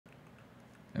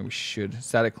And we should.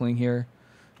 Static Cling here.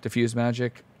 Diffuse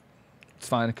Magic. It's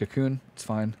fine. A Cocoon. It's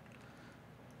fine.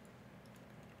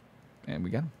 And we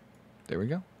got him. There we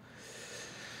go.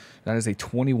 That is a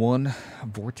 21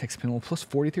 Vortex Pinnacle plus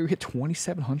 43. We hit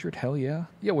 2,700. Hell yeah.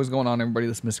 Yeah, what's going on, everybody?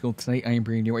 This is Mystical. Tonight, I am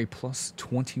bringing you a plus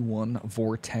 21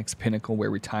 Vortex Pinnacle where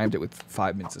we timed it with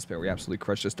 5 minutes to spare. We absolutely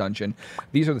crushed this dungeon.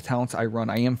 These are the talents I run.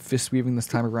 I am Fistweaving this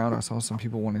time around. I saw some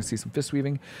people wanting to see some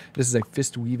Fistweaving. This is a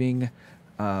Fistweaving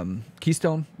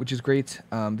keystone, which is great.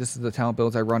 This is the talent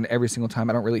builds I run every single time.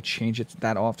 I don't really change it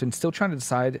that often. Still trying to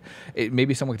decide.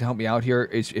 Maybe someone can help me out here.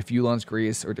 Is if Yulon's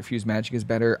Grace or Diffuse Magic is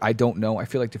better. I don't know. I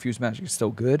feel like Diffuse Magic is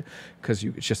still good because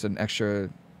it's just an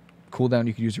extra cooldown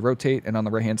you can use to rotate. And on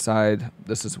the right hand side,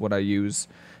 this is what I use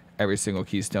every single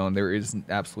keystone. There is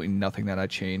absolutely nothing that I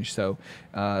change. So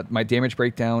my damage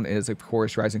breakdown is, of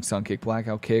course, Rising Sun Kick,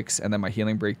 Blackout Kicks, and then my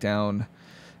healing breakdown.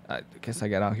 I guess I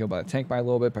got out healed by the tank by a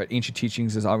little bit, but Ancient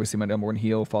Teachings is obviously my #1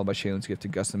 heal, followed by Shaylin's Gift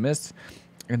and Gust of Mist.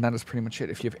 And that is pretty much it.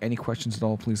 If you have any questions at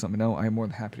all, please let me know. I am more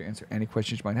than happy to answer any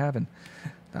questions you might have. And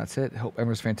that's it. Hope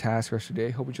everyone's fantastic rest of your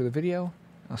day. Hope you enjoy the video.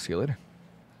 I'll see you later.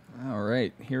 All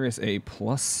right. Here is a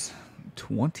plus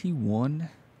 21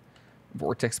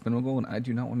 Vortex Pinnacle, and I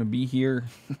do not want to be here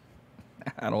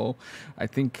at all. I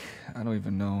don't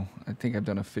even know. I think I've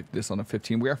done this on a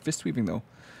 15. We are Fistweaving, though.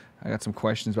 I got some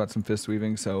questions about some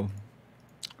Fistweaving, so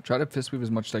I'll try to Fistweave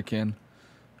as much as I can.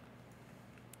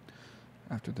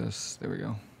 After this, there we go.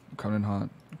 I'm coming in hot.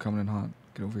 I'm coming in hot.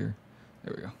 Get over here.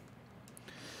 There we go.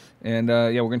 And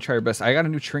yeah, we're gonna try our best. I got a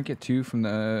new trinket too from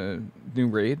the new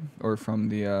raid, or from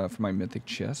the from my Mythic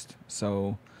chest.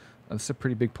 So this is a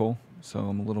pretty big pull. So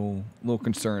I'm a little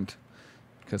concerned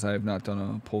because I have not done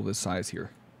a pull this size here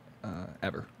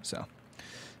ever. So.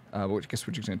 But I guess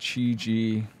we're just going to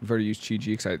Chi-G. We've already used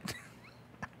Chi-G because I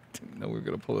didn't know we were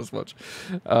going to pull this much.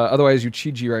 Otherwise, you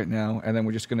Chi-G right now, and then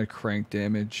we're just going to crank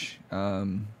damage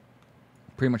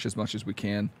pretty much as we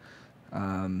can.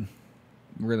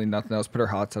 Really nothing else. Put our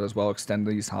hots out as well. Extend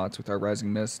these hots with our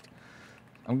Rising Mist.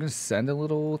 I'm going to send a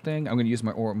little thing. I'm going to use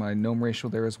my gnome racial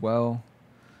there as well.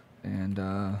 And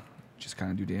just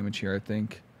kind of do damage here, I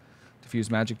think.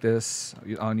 Diffuse Magic this.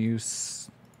 On use.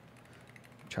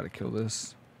 Try to kill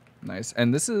this. Nice.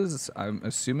 And this is, I'm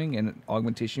assuming, an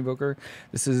Augmentation Evoker.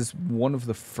 This is one of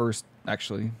the first,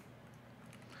 actually,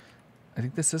 I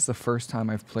think this is the first time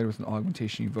I've played with an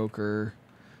Augmentation Evoker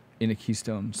in a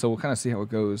Keystone. So we'll kind of see how it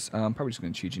goes. I'm probably just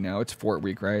going to Chi-G now. It's Fort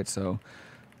Week, right? So,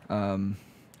 oh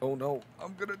no,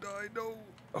 I'm going to die. No.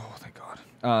 Oh, thank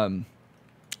God.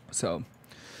 So,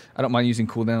 I don't mind using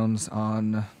cooldowns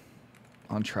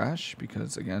on trash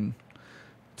because, again,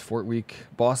 Fort Week.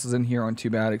 Bosses in here aren't too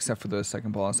bad, except for the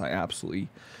second boss. I absolutely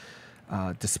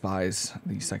despise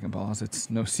the second boss.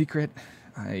 It's no secret.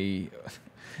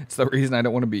 It's the reason I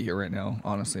don't want to be here right now,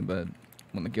 honestly. But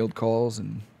when the guild calls,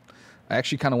 and I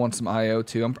actually kind of want some IO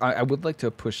too. I would like to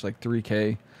push like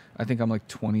 3K. I think I'm like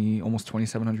almost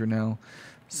 2,700 now.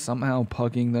 Somehow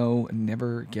pugging though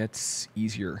never gets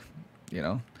easier. You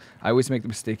know, I always make the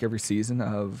mistake every season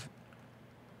of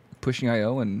pushing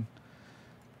IO and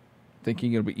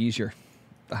thinking it'll be easier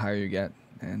the higher you get,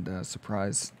 and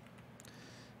surprise,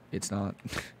 it's not.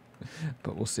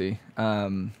 But we'll see.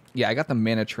 Yeah, I got the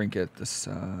mana trinket. This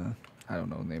I don't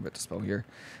know the name of it. Dispel here.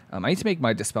 I need to make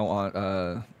my dispel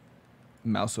on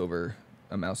mouse over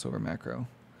macro,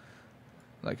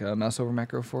 like a mouse over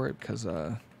macro for it, because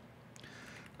I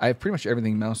have pretty much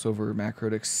everything mouse over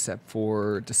macroed except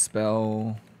for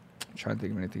dispel. I'm trying to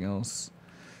think of anything else.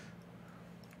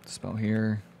 Dispel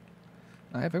here.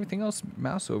 I have everything else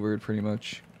mouse overed pretty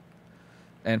much.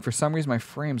 And for some reason, my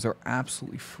frames are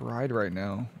absolutely fried right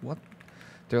now. What?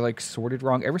 They're like sorted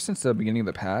wrong. Ever since the beginning of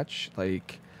the patch,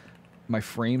 like my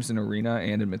frames in Arena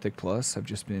and in Mythic Plus have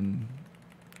just been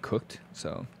cooked.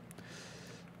 So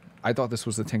I thought this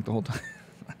was the tank the whole time.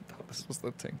 I thought this was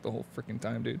the tank the whole freaking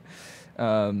time, dude.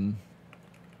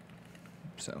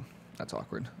 So that's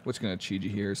awkward. What's going to Chi-G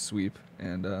here, sweep,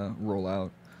 and roll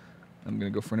out. I'm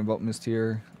going to go for an Envelop Mist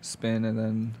here, spin, and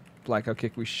then Blackout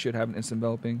Kick. We should have an instant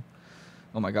enveloping.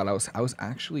 Oh my god, I was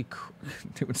actually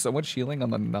doing so much healing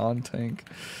on the non-tank.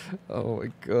 Oh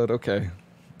my god, okay.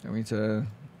 I need to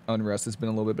unrest. It's been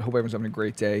a little bit, but hope everyone's having a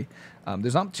great day.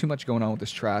 There's not too much going on with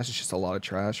this trash. It's just a lot of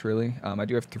trash, really. I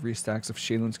do have 3 stacks of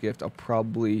Shaylin's Gift. I'll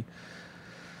probably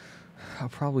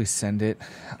send it.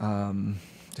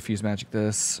 Diffuse Magic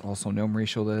this, also Gnome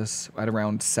Racial this, at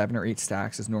around 7 or 8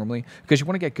 stacks is normally, because you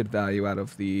want to get good value out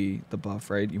of the buff,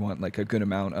 right? You want like a good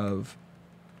amount of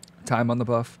time on the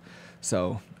buff.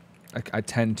 So I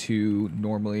tend to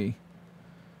normally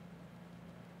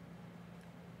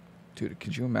Dude,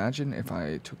 could you imagine if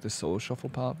I took the Soul Shuffle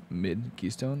Pop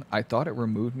mid-Keystone? I thought it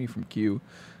removed me from queue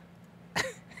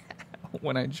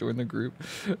when I joined the group.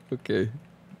 Okay.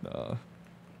 Nah,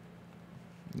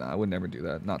 I would never do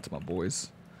that. Not to my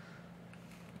boys.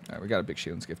 All right, we got a big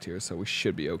Shalen's Gift here, so we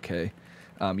should be okay.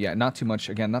 Yeah, not too much.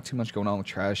 Again, not too much going on with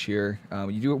trash here.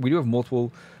 We do have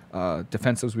multiple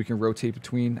defensives we can rotate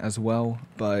between as well,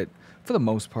 but for the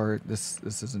most part, this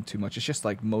isn't too much. It's just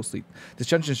like mostly, this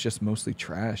dungeon is just mostly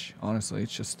trash. Honestly,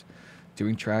 it's just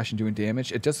doing trash and doing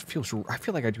damage. It does feel. I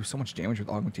feel like I do so much damage with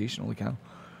augmentation. Holy cow!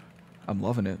 I'm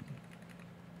loving it.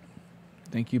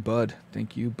 Thank you, bud.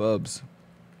 Thank you, bubs.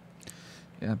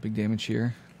 Yeah, big damage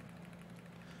here.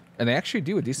 And they actually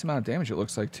do a decent amount of damage, it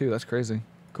looks like, too. That's crazy.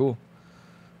 Cool.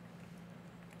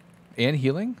 And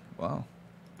healing? Wow.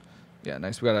 Yeah,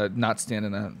 nice. We got to not stand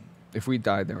in that. If we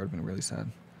died, that would have been really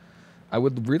sad. I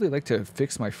would really like to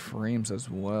fix my frames as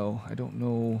well. I don't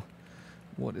know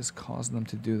what is causing them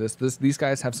to do this. These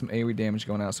guys have some AoE damage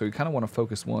going out, so we kind of want to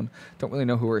focus one. Don't really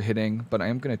know who we're hitting, but I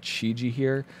am going to Chi-Ji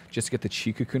here just to get the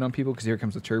Chi Cocoon on people because here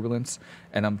comes the Turbulence,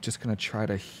 and I'm just going to try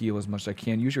to heal as much as I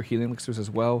can. Use your healing elixirs as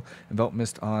well. Envelop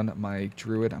Mist on my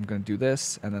Druid. I'm going to do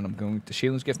this, and then I'm going to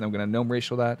Shalen's Gift, and I'm going to Gnome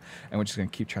Racial that, and we're just going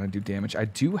to keep trying to do damage. I'm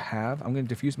going to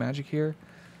Diffuse Magic here,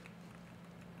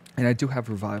 and I do have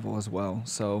Revival as well,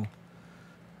 so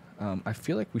I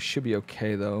feel like we should be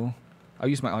okay, though. I'll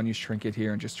use my unused trinket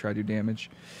here and just try to do damage.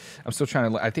 I'm still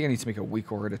trying to... I think I need to make a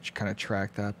weak aura to kind of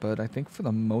track that, but I think for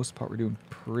the most part we're doing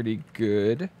pretty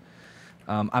good.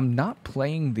 I'm not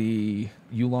playing the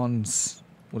Yulon's...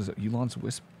 What is it? Yulon's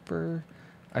Whisper,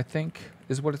 I think,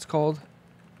 is what it's called.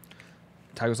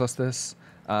 Tiger's Lust this.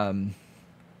 Hopefully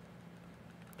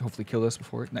kill this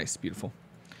before... Nice, beautiful.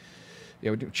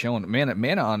 Yeah, we're doing chilling.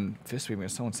 Mana on Fistweaving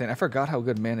is so insane. I forgot how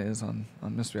good mana is on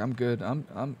Mystery. I'm good.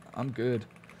 I'm good.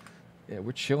 Yeah,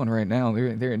 we're chilling right now.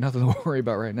 There ain't nothing to worry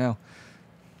about right now.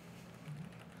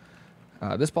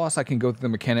 This boss, I can go through the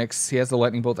mechanics. He has the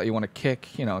lightning bolt that you want to kick,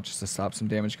 you know, just to stop some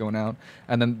damage going out.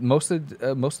 And then most of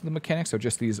the mechanics are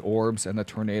just these orbs and the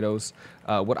tornadoes.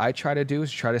 What I try to do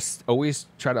is always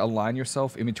try to align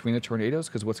yourself in between the tornadoes,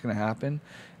 because what's going to happen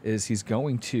is he's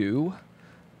going to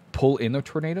pull in the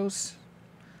tornadoes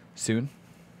soon.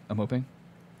 I'm hoping.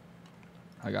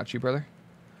 I got you, brother.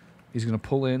 He's going to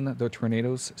pull in the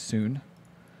tornadoes soon.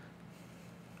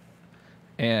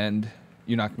 And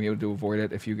you're not going to be able to avoid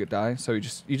it if you die. So you can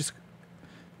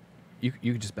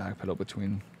just backpedal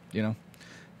between, you know.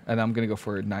 And I'm going to go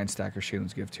for a 9-stacker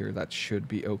Shalen's Gift here. That should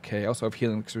be okay. I also have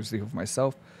healing elixirs for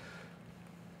myself.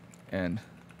 And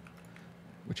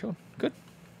we're chilling. Good.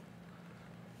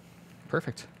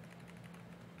 Perfect.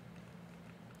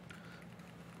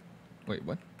 Wait,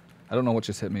 what? I don't know what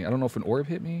just hit me. I don't know if an orb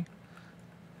hit me.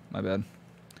 My bad.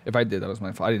 If I did, that was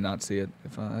my fault. I did not see it.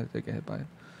 If I think I hit by it.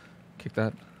 Kick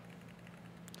that.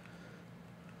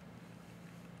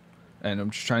 And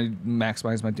I'm just trying to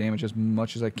maximize my damage as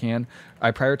much as I can.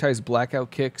 I prioritize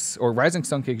blackout kicks, or rising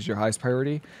sun kick is your highest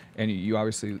priority, and you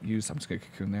obviously use... I'm just going to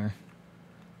cocoon there.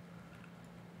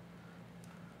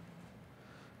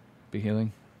 Big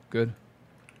healing. Good.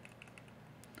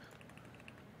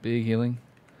 Big healing.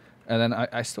 And then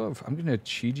I still have... I'm going to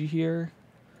Chi-Ji here.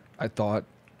 I thought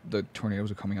the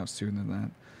tornadoes are coming out sooner than that.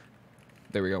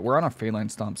 There we go. We're on a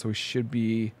Phalanx Stomp, so we should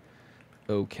be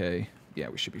okay. Yeah,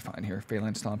 we should be fine here.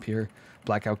 Phalanx Stomp here.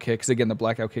 Blackout kick. Because again, the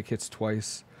blackout kick hits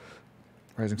twice.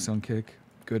 Rising sun kick.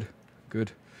 Good.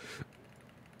 Good.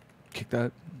 Kick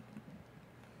that.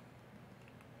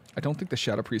 I don't think the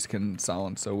Shadow Priest can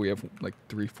silence, so we have like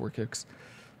 3-4 kicks.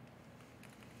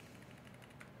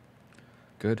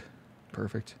 Good.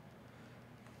 Perfect.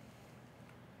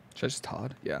 Should I just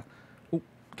Todd? Yeah. Oh,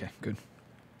 okay, good.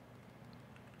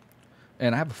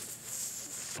 And I have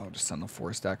I'll just send the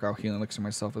 4-stacker. I'll heal elixir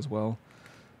myself as well.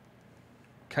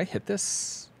 Can I hit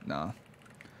this? Nah.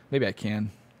 Maybe I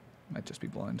can. Might just be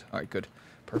blind. All right, good.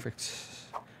 Perfect.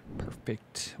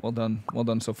 Perfect. Well done. Well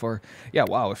done so far. Yeah,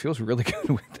 wow. It feels really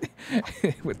good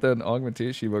with an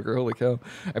augmentation booker. Holy cow.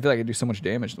 I feel like I do so much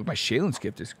damage. My Shalen's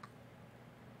Gift is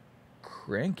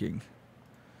cranking.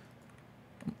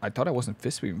 I thought I wasn't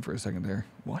Fistweaving for a second there.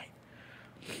 Why?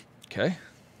 Okay.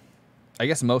 I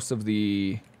guess most of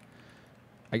the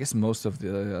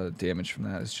damage from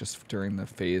that is just during the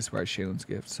phase where I Shalen's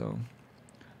Gift, so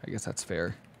I guess that's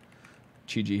fair.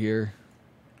 Chi-Ji here.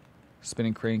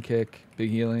 Spinning crane kick. Big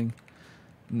healing.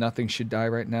 Nothing should die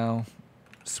right now.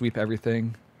 Sweep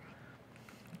everything.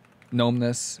 Gnome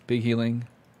this. Big healing.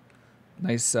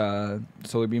 Nice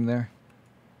solar beam there.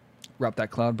 Wrap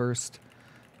that cloud burst.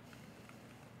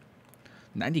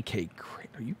 90k.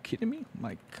 Are you kidding me?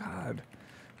 My God.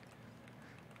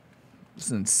 This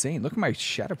is insane. Look at my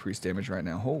Shadow Priest damage right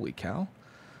now. Holy cow.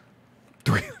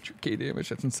 300k damage.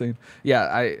 That's insane. Yeah,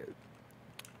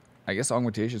 I guess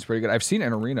Augmentation is pretty good. I've seen it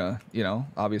in Arena, you know,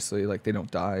 obviously, like, they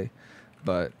don't die,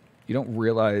 but you don't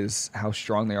realize how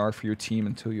strong they are for your team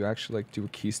until you actually, like, do a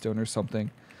Keystone or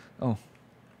something. Oh.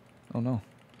 Oh, no.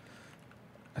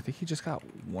 I think he just got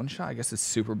one shot. I guess it's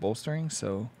super bolstering,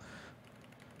 so...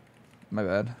 My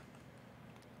bad.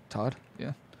 Todd?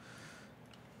 Yeah.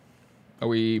 Are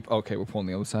we... Okay, we're pulling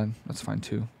the other side. That's fine,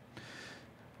 too.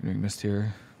 We're doing mist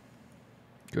here.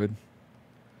 Good.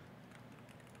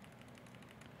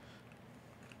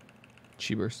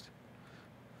 Chi Burst.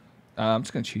 I'm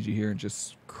just going to Chi-Ji here and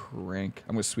just crank.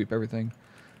 I'm going to sweep everything.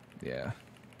 Yeah.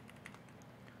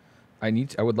 I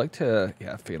would like to...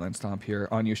 Yeah, Phalanx Stomp here.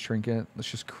 On-use Trinket.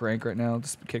 Let's just crank right now.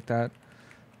 Just kick that.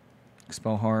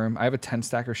 Expel Harm. I have a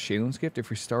 10-stacker Shalen's Gift. If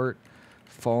we start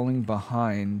falling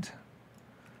behind...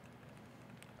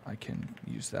 I can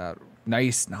use that.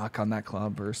 Nice knock on that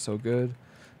Cloud Burst. So good.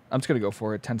 I'm just going to go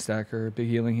for it. 10-stacker. Big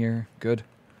healing here. Good.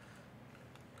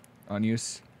 On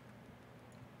use.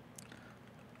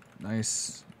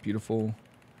 Nice. Beautiful.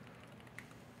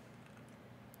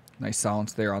 Nice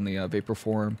silence there on the Vapor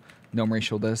Form. Gnome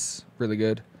Racial this. Really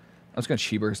good. I'm just going to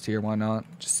Chi Burst here. Why not?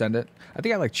 Just send it. I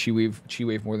think I like Chi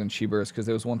Wave more than Chi Burst because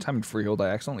there was one time in Freehold I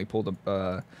accidentally pulled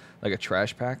like a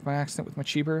trash pack by accident with my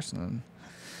Chi Burst, and then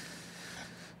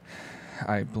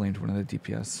I blamed one of the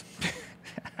DPS.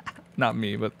 Not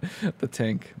me, but the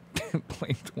tank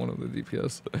blamed one of the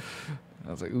DPS.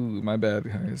 I was like, ooh, my bad,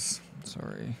 guys.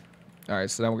 Sorry. Alright,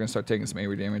 so now we're going to start taking some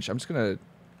AoE damage. I'm just going to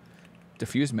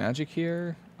diffuse magic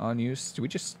here on use. Do we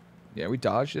just... Yeah, we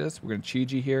dodge this. We're going to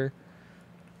Chi-Ji here.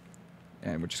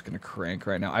 And we're just going to crank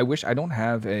right now. I wish... I don't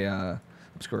have a... I'm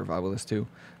just going to revival this too.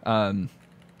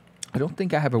 I don't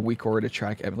think I have a weak aura to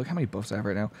track Ebon. Look how many buffs I have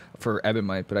right now for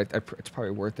Ebonmite, but it's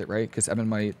probably worth it, right? Because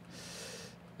Ebonmite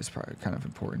is probably kind of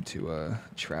important to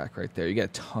track right there. You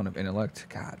get a ton of intellect.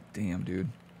 God damn, dude.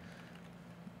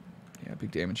 Yeah,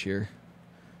 big damage here.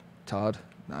 Todd.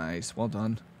 Nice. Well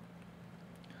done.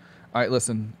 All right,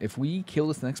 listen. If we kill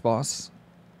this next boss,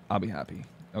 I'll be happy.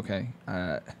 Okay?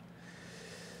 I'll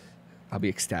be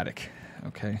ecstatic.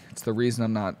 Okay? It's the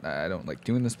reason I don't like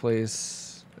doing this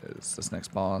place. It's this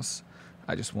next boss.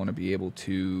 I just want to be able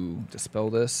to dispel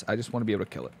this. I just want to be able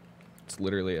to kill it. It's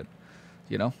literally it.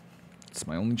 You know? It's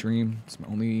my only dream. It's my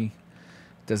only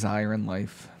desire in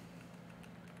life.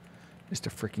 Is to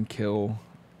freaking kill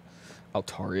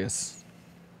Altarius.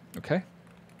 Okay?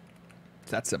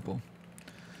 It's that simple.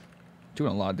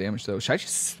 Doing a lot of damage, though. Should I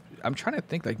just... I'm trying to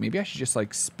think, like, maybe I should just,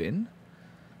 like, spin?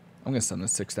 I'm going to send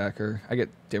this 6-stacker. I get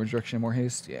damage reduction and more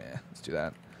haste. Yeah, let's do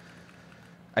that.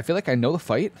 I feel like I know the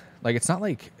fight. Like, it's not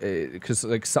like... Because,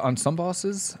 like, on some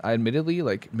bosses, I admittedly,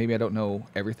 like, maybe I don't know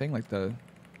everything, like, the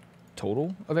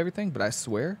total of everything, but I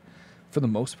swear, for the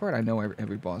most part, I know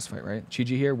every boss fight, right?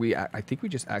 Chi-Ji here, I think we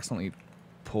just accidentally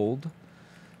pulled.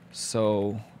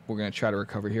 So... We're gonna try to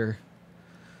recover here.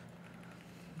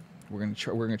 We're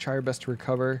gonna try our best to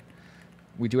recover.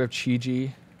 We do have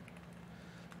Chi-Ji.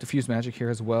 Diffuse magic here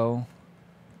as well.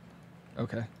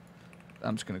 Okay.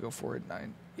 I'm just gonna go for it.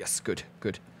 9. Yes, good,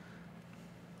 good.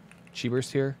 Chi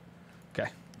Burst here. Okay,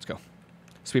 let's go.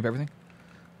 Sweep everything.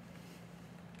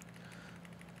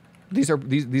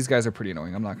 These guys are pretty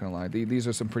annoying. I'm not gonna lie. These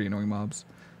are some pretty annoying mobs.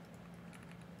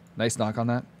 Nice knock on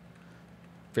that.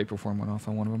 Vapor Form went off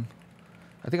on one of them.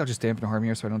 I think I'll just dampen harm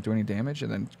here so I don't do any damage,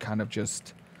 and then kind of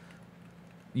just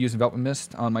use Envelopment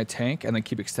Mist on my tank, and then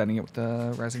keep extending it with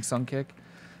the Rising Sun kick.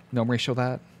 Gnome Racial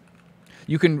that.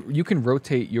 You can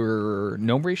rotate your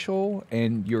Gnome Racial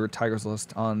and your Tiger's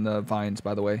Lust on the vines,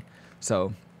 by the way.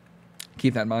 So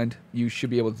keep that in mind. You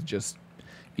should be able to just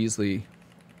easily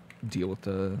deal with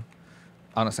the...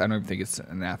 Honestly, I don't even think it's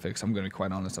an affix. I'm going to be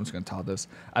quite honest. I'm just going to Todd this.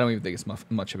 I don't even think it's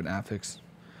much of an affix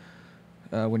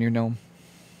when you're Gnome.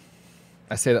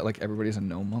 I say that like everybody's a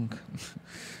gnome monk.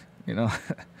 You know?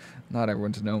 Not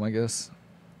everyone's a gnome, I guess.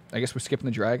 I guess we're skipping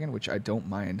the dragon, which I don't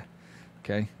mind.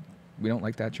 Okay? We don't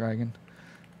like that dragon.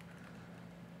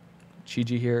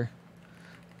 Chi-Ji here.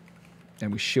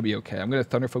 And we should be okay. I'm going to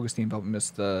Thunder Focus the Envelopment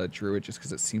Mist the Druid just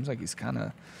because it seems like he's kind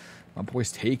of... My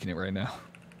boy's taking it right now.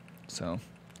 So...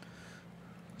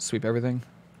 Sweep everything.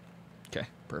 Okay,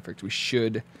 perfect. We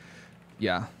should...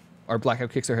 Yeah. Our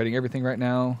Blackout Kicks are hitting everything right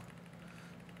now.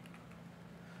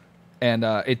 And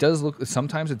it does look,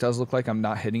 sometimes it does look like I'm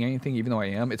not hitting anything, even though I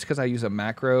am. It's because I use a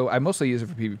macro. I mostly use it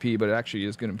for PvP, but it actually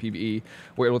is good in PvE,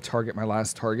 where it will target my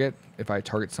last target if I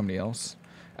target somebody else.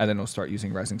 And then it'll start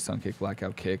using Rising Sun Kick,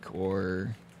 Blackout Kick,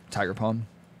 or Tiger Palm,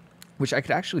 which I could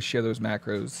actually share those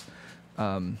macros.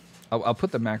 I'll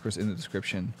put the macros in the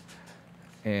description.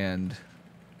 And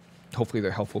hopefully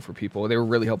they're helpful for people. They were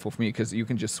really helpful for me because you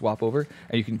can just swap over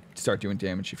and you can start doing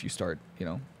damage if you start, you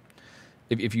know,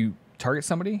 if you target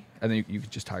somebody and then you can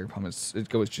just target opponents. It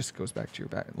just goes back to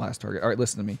your last target. All right,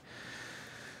 listen to me.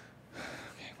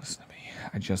 Okay, listen to me.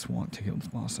 I just want to kill this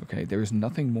boss, okay? There is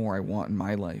nothing more I want in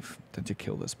my life than to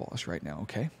kill this boss right now,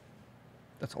 okay?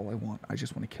 That's all I want. I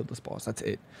just want to kill this boss. That's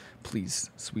it. Please,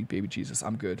 sweet baby Jesus.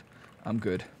 I'm good. I'm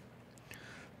good.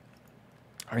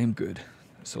 I am good.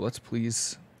 So let's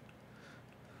please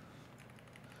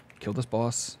kill this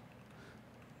boss.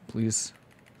 Please.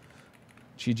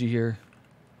 GG here.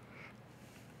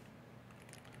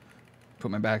 Put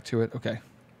my back to it. Okay.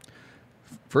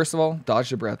 First of all,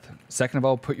 dodge the breath. Second of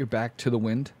all, put your back to the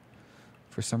wind.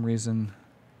 For some reason.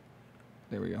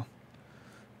 There we go.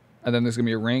 And then there's going to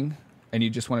be a ring. And you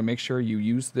just want to make sure you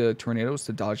use the tornadoes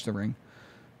to dodge the ring.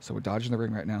 So we're dodging the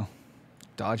ring right now.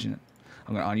 Dodging it.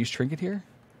 I'm going to unuse Trinket here.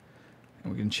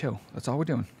 And we're going to chill. That's all we're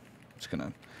doing. Just going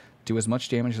to do as much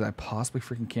damage as I possibly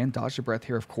freaking can. Dodge the breath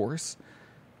here, of course.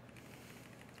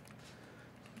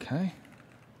 Okay.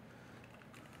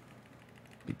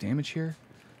 Big damage here.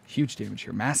 Huge damage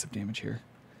here. Massive damage here.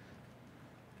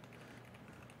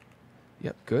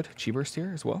 Yep, good. Chi burst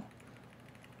here as well.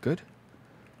 Good.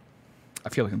 I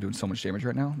feel like I'm doing so much damage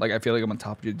right now. Like, I feel like I'm on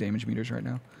top of the damage meters right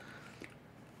now.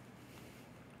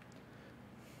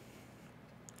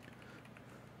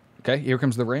 Okay, here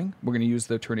comes the ring. We're going to use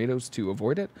the tornadoes to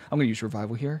avoid it. I'm going to use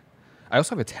Revival here. I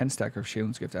also have a 10 stacker of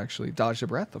Shaylin's Gift, actually. Dodge the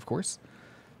breath, of course.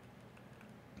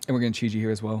 And we're going to Chi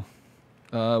here as well.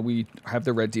 We have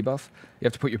the red debuff. You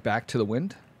have to put your back to the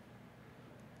wind.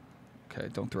 Okay,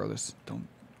 don't throw this. Don't,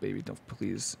 baby, don't,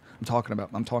 please. I'm talking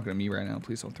to me right now.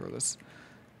 Please don't throw this.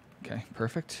 Okay,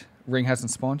 perfect. Ring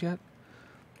hasn't spawned yet.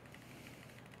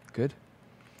 Good.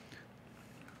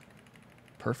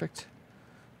 Perfect.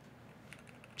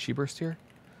 Chi burst here.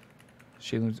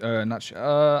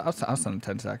 I'll send a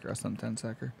 10 stacker. I'll send a 10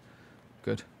 stacker.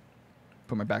 Good.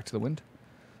 Put my back to the wind.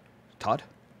 Todd.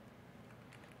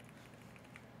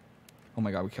 Oh my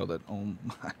god, we killed it. Oh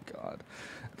my god.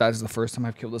 That is the first time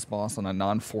I've killed this boss on a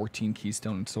non-14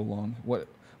 keystone in so long.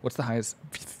 What's the highest?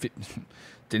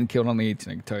 Didn't kill it on the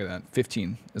 18, I can tell you that.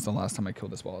 15 is the last time I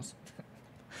killed this boss.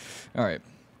 Alright.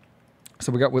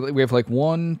 So we have like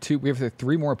 1, 2, we have like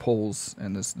 3 more pulls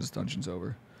and this dungeon's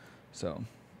over. So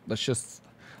let's just,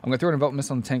 I'm going to throw an envelop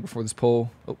mist on the tank before this pull.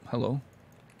 Oh, hello.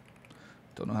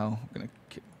 Don't know how. I'm going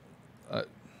to,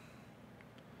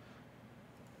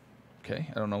 okay,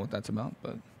 I don't know what that's about,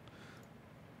 but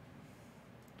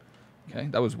okay,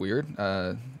 that was weird.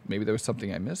 Maybe there was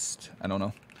something I missed. I don't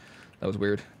know. That was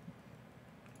weird.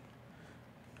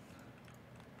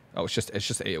 Oh, it's just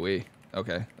AoE.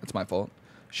 Okay, that's my fault.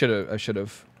 I should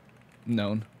have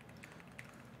known.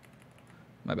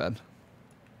 My bad.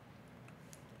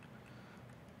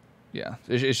 Yeah,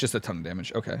 it's just a ton of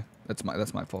damage. Okay, that's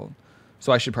my fault.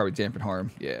 So I should probably dampen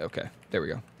harm. Yeah, okay. There we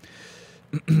go.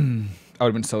 I would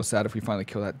have been so sad if we finally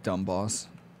kill that dumb boss.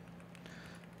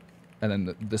 And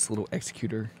then this little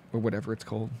executor, or whatever it's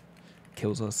called,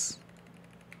 kills us.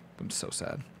 I'm so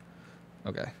sad.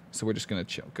 Okay, so we're just going to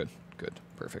chill. Good, good,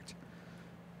 perfect.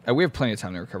 We have plenty of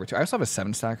time to recover, too. I also have a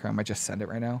 7 stacker. I might just send it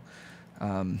right now. Yeah,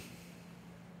 I'm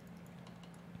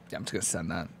just going to send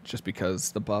that, just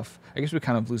because the buff... I guess we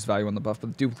kind of lose value on the buff, but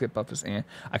the duplicate buff is...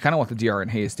 I kind of want the DR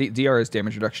and Haste. DR is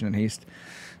damage reduction and Haste.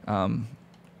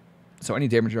 So any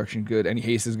damage reduction good, any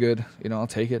haste is good. You know, I'll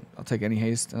take it. I'll take any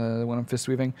haste when I'm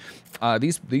fistweaving.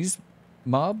 These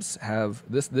mobs have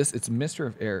this. It's Mister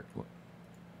of Air.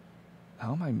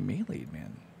 How am I meleeed,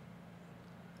 man?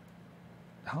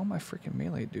 How am I freaking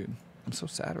meleeed, dude? I'm so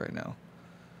sad right now.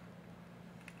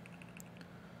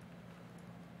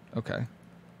 Okay.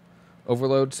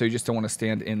 Overload. So you just don't want to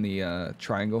stand in the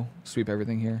triangle. Sweep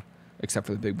everything here, except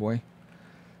for the big boy.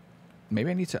 Maybe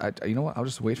I need to, you know what, I'll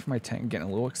just wait for my tank. I'm getting a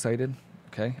little excited,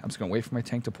 okay? I'm just going to wait for my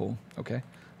tank to pull, okay?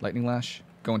 Lightning Lash,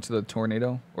 go into the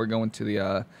tornado, or go into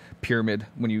the pyramid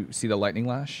when you see the Lightning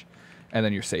Lash, and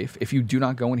then you're safe. If you do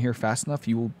not go in here fast enough,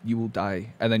 you will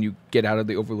die, and then you get out of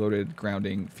the overloaded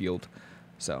grounding field.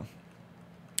 So,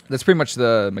 that's pretty much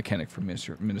the mechanic for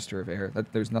Minister of Air.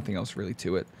 There's nothing else really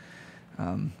to it.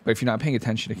 But if you're not paying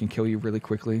attention, it can kill you really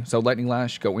quickly. So Lightning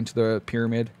Lash, go into the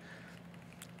pyramid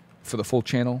for the full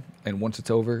channel, and once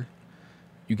it's over,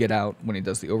 you get out when he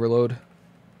does the overload.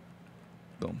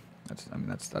 Boom. That's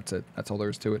it. That's all there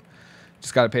is to it.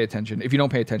 Just got to pay attention. If you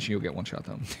don't pay attention, you'll get one shot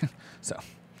though. So,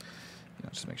 you know,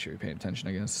 just make sure you're paying attention,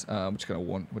 I guess. We're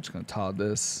just gonna Todd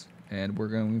this, and we're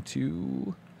going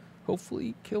to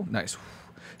hopefully kill. Nice.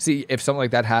 See, if something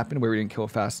like that happened where we didn't kill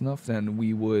it fast enough, then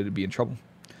we would be in trouble,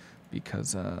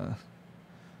 because I'm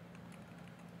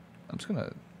just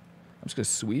gonna I'm just going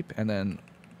to sweep and then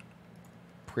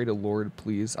pray to Lord,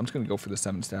 please. I'm just going to go for the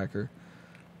 7 stacker.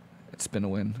 Spin a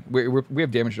win. We have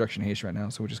damage reduction haste right now,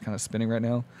 so we're just kind of spinning right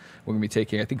now. We're going to be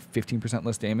taking, I think, 15%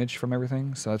 less damage from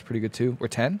everything, so that's pretty good too. Or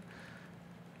 10?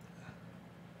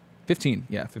 15.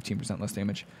 Yeah, 15% less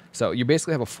damage. So you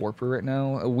basically have a Fort Brew right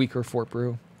now, a weaker Fort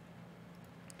Brew,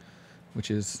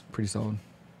 which is pretty solid.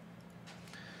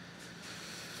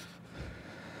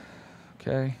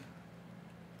 Okay.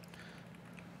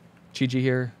 Chi-Ji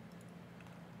here.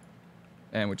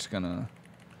 And we're just going to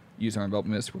use our Envelop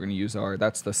Mist. We're going to use our...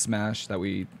 That's the smash that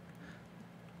we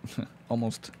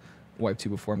almost wiped to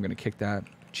before. I'm going to kick that.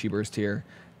 Chi Burst here.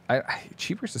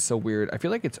 Chi Burst is so weird. I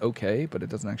feel like it's okay, but it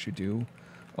doesn't actually do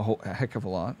a heck of a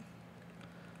lot.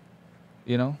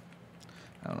 You know?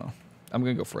 I don't know. I'm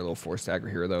going to go for a little 4 stagger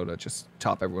here, though, to just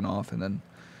top everyone off and then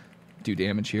do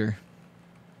damage here.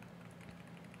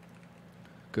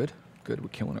 Good. Good. We're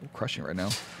killing it. We're crushing it right now.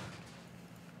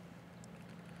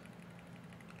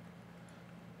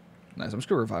 Nice. I'm just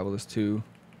going to revival this too.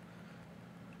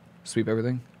 Sweep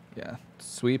everything. Yeah.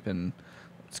 Sweep and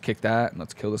let's kick that and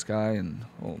let's kill this guy. And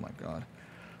oh my god.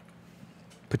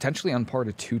 Potentially on par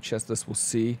to 2 chest this. We'll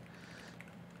see.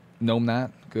 Gnome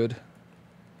that. Good.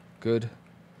 Good.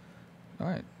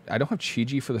 Alright. I don't have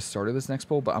Chi-Ji for the start of this next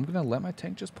pull, but I'm going to let my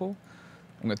tank just pull.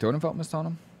 I'm going to throw an Envelop Mist on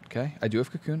him. Okay. I do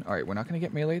have Cocoon. Alright. We're not going to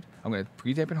get meleeed. I'm going to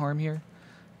pre-dampen harm here.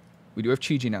 We do have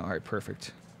Chi-Ji now. Alright.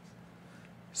 Perfect.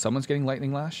 Someone's getting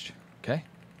lightning lashed. Okay.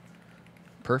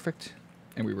 Perfect.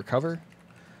 And we recover.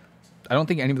 I don't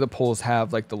think any of the pulls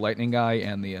have like the lightning guy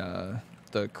and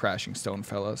the crashing stone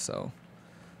fella, so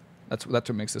that's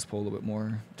what makes this pull a little bit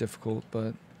more difficult,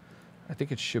 but I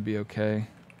think it should be okay.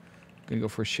 Gonna go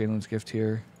for Shaylin's Gift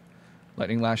here.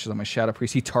 Lightning lashes on my Shadow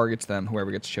Priest. He targets them, whoever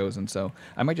gets chosen, so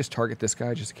I might just target this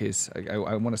guy just in case I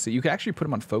want to see. You can actually put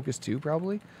him on focus too,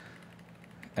 probably.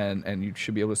 And you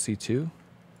should be able to see too.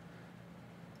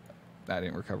 I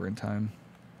didn't recover in time.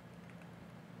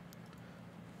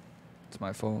 It's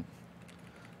my fault.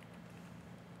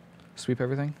 Sweep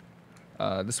everything.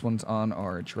 This one's on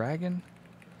our dragon.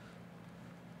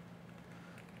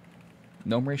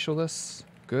 Gnome racialless.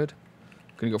 Good.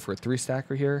 Gonna go for a 3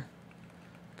 stacker here.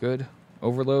 Good.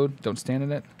 Overload. Don't stand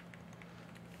in it.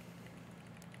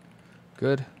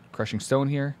 Good. Crushing stone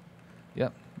here.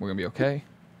 Yep. We're gonna be okay.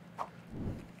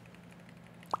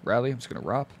 Rally. I'm just gonna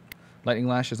ROP. Lightning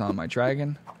lashes on my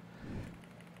dragon.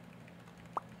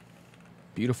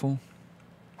 Beautiful.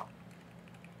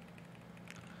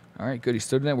 Alright, good. He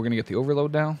stood in it. We're going to get the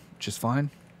overload now, which is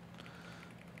fine.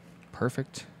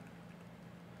 Perfect.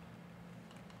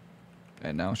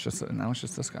 And now it's just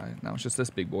this guy. Now it's just this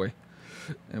big boy.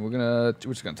 And we're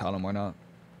just gonna tot him, why not?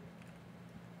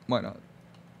 Why not?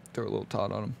 Throw a little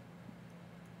tot on him.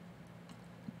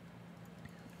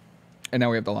 And now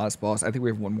we have the last boss. I think we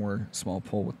have one more small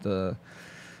pull with the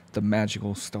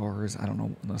magical stars. I don't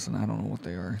know. Listen, I don't know what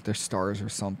they are. They're stars or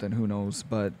something. Who knows?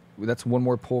 But that's one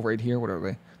more pull right here. What are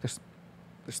they?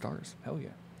 They're stars. Hell yeah.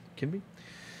 Can be.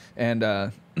 And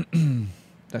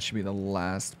that should be the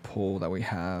last pull that we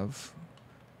have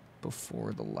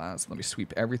before the last. Let me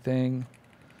sweep everything.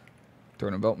 Throw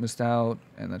an Envelop Mist out.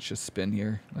 And let's just spin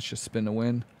here. Let's just spin to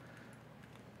win.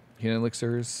 Healing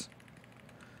elixirs.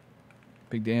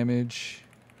 Big damage.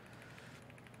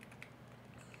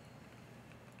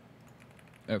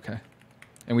 Okay.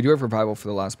 And we do have revival for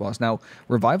the last boss. Now,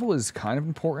 revival is kind of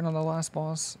important on the last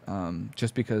boss,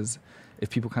 just because if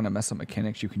people kind of mess up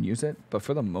mechanics, you can use it. But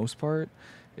for the most part,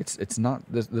 it's not.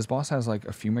 This boss has like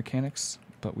a few mechanics,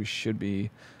 but we should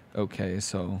be okay.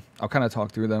 So I'll kind of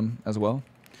talk through them as well,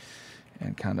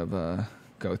 and kind of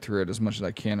go through it as much as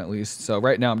I can at least. So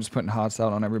right now I'm just putting hots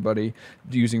out on everybody,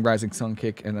 using Rising Sun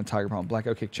Kick and then Tiger Palm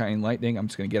Blackout Kick, Shining Lightning. I'm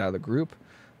just gonna get out of the group.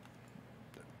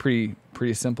 Pretty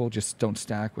simple. Just don't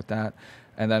stack with that.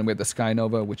 And then we have the Sky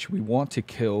Nova, which we want to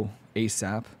kill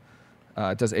ASAP.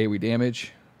 It does AoE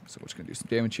damage, so we're just gonna do some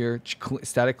damage here.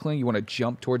 Static Cling, you want to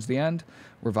jump towards the end.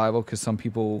 Revival, because some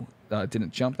people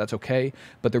didn't jump. That's okay.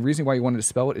 But the reason why you wanted to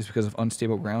spell it is because of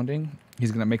unstable grounding.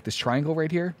 He's gonna make this triangle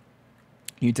right here.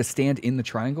 You need to stand in the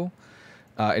triangle.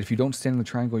 If you don't stand in the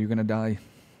triangle, you're going to die.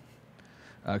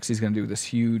 Because he's going to do this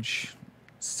huge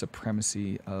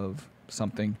supremacy of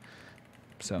something.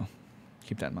 So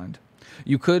keep that in mind.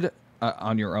 You could,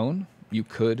 on your own, you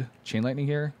could Chain Lightning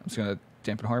here. I'm just going to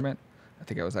dampen harm it. I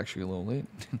think I was actually a little late.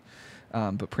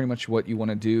 But pretty much what you want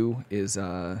to do is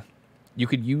you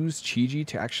could use Chi-Ji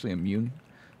to actually immune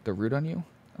the root on you.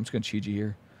 I'm just going to Chi-Ji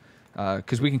here.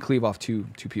 Because we can cleave off two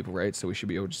people, right? So we should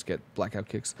be able to just get blackout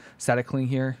kicks. Static Cling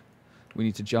here. We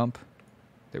need to jump.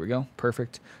 There we go.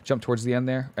 Perfect. Jump towards the end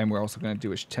there. And we're also going to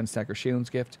do a 10-stacker Shalen's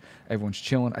Gift. Everyone's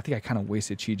chilling. I think I kind of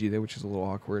wasted Chi-Ji there, which is a little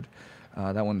awkward.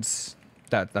 That's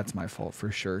my fault for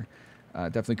sure.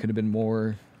 Definitely could have been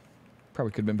more.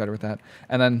 Probably could have been better with that.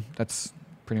 And then that's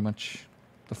pretty much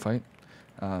the fight.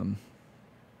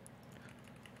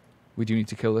 We do need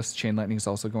to kill this. Chain Lightning is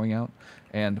also going out.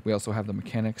 And we also have the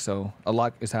mechanic. So a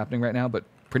lot is happening right now, but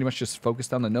pretty much just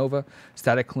focused on the Nova.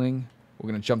 Static Cling. We're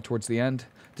going to jump towards the end.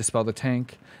 Dispel the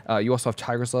tank. You also have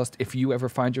Tiger's Lust. If you ever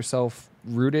find yourself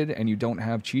rooted and you don't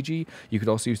have Chi-Ji, you could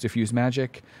also use Diffuse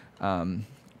Magic.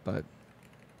 But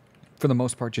for the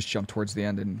most part, just jump towards the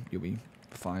end and you'll be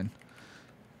fine.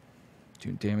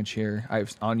 Doing damage here. I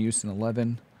have on use in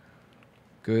 11.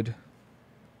 Good.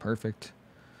 Perfect.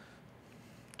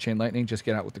 Chain Lightning, just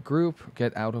get out with the group.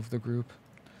 Get out of the group.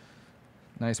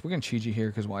 Nice. We're going to Chi-Ji here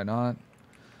because why not?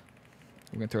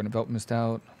 We're going to throw an Envelop Mist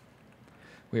out.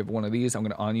 We have one of these. I'm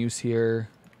going to on use here.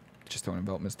 Just throw an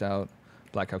Envelop Mist out.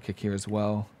 Blackout Kick here as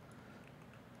well.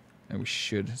 And we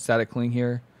should. Static Cling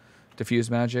here. Diffuse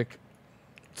Magic.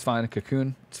 It's fine. A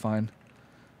Cocoon. It's fine.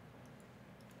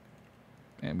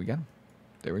 And we got him.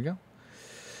 There we go.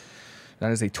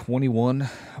 That is a 21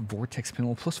 Vortex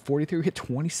Pinnacle plus 43. We hit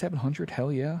 2,700.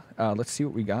 Hell yeah. Let's see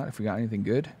what we got. If we got anything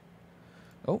good.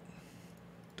 Oh.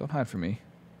 Don't hide from me.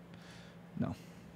 No.